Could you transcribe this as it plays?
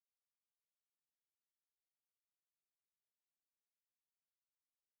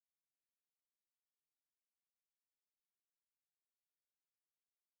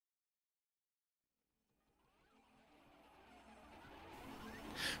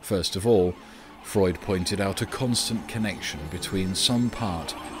First of all, Freud pointed out a constant connection between some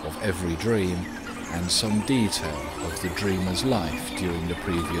part of every dream and some detail of the dreamer's life during the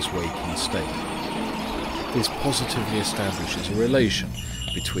previous waking state. This positively establishes a relation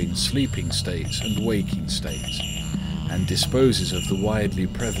between sleeping states and waking states, and disposes of the widely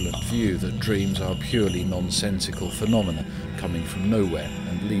prevalent view that dreams are purely nonsensical phenomena coming from nowhere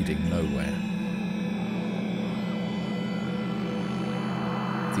and leading nowhere.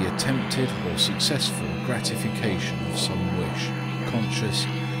 The attempted or successful gratification of some wish, conscious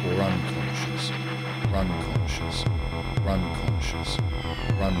or unconscious, unconscious, unconscious,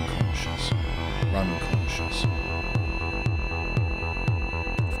 unconscious, unconscious.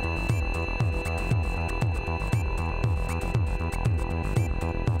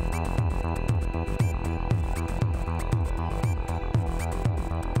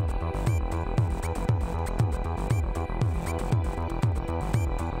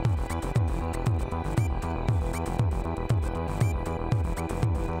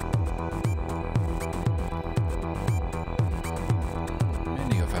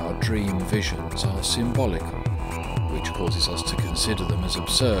 Dream visions are symbolical, which causes us to consider them as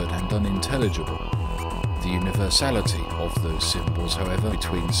absurd and unintelligible. The universality of those symbols, however,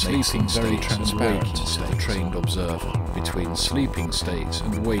 between sleeping states and waking states to the trained observer, between sleeping states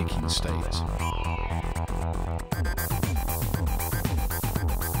and waking states.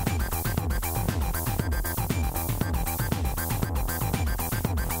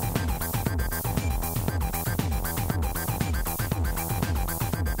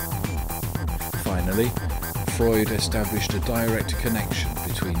 Finally, Freud established a direct connection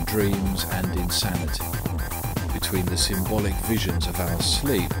between dreams and insanity, between the symbolic visions of our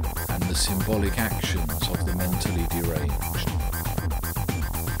sleep and the symbolic actions of the mentally deranged.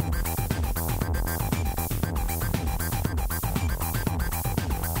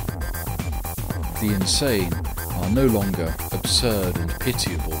 The insane are no longer absurd and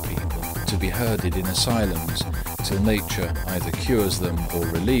pitiable people to be herded in asylums till nature either cures them or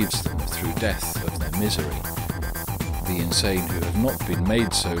relieves them through death of their misery. The insane who have not been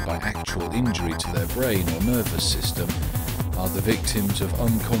made so by actual injury to their brain or nervous system are the victims of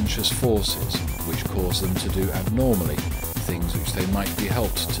unconscious forces which cause them to do abnormally things which they might be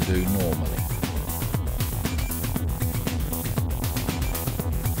helped to do normally.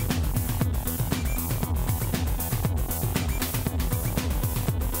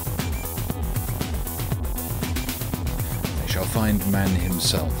 Shall find man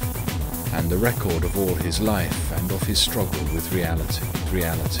himself, and the record of all his life and of his struggle with reality,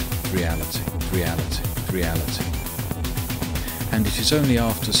 reality, reality, reality, reality. And it is only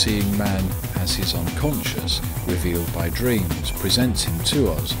after seeing man as his unconscious, revealed by dreams, presents him to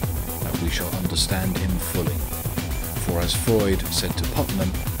us, that we shall understand him fully. For as Freud said to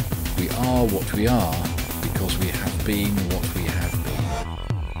Putnam, we are what we are because we have been what we have been.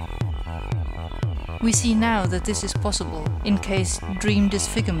 We see now that this is possible in case dream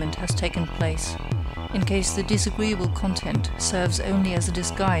disfigurement has taken place, in case the disagreeable content serves only as a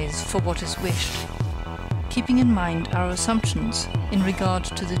disguise for what is wished. Keeping in mind our assumptions in regard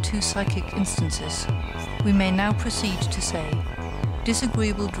to the two psychic instances, we may now proceed to say,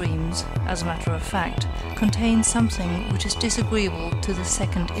 disagreeable dreams, as a matter of fact, contain something which is disagreeable to the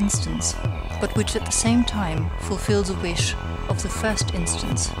second instance, but which at the same time fulfills a wish of the first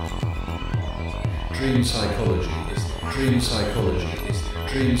instance. Dream psychology is dream psychology is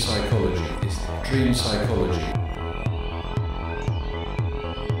dream psychology is dream psychology.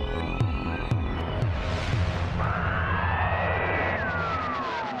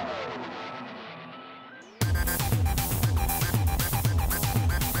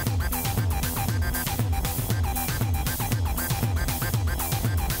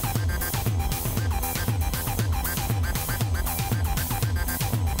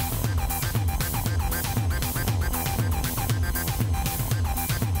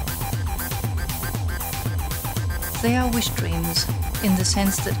 They are wish dreams, in the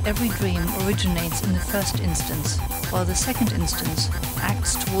sense that every dream originates in the first instance, while the second instance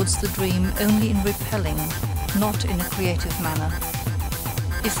acts towards the dream only in repelling, not in a creative manner.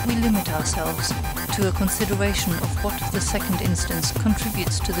 If we limit ourselves to a consideration of what the second instance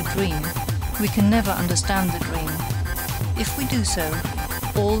contributes to the dream, we can never understand the dream. If we do so,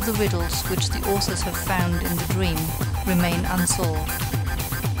 all the riddles which the authors have found in the dream remain unsolved.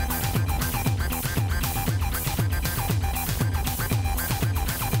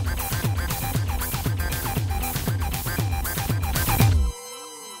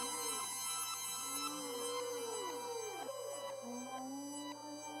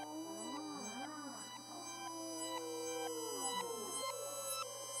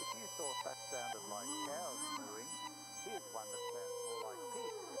 like cows mooing. Here's one that sounds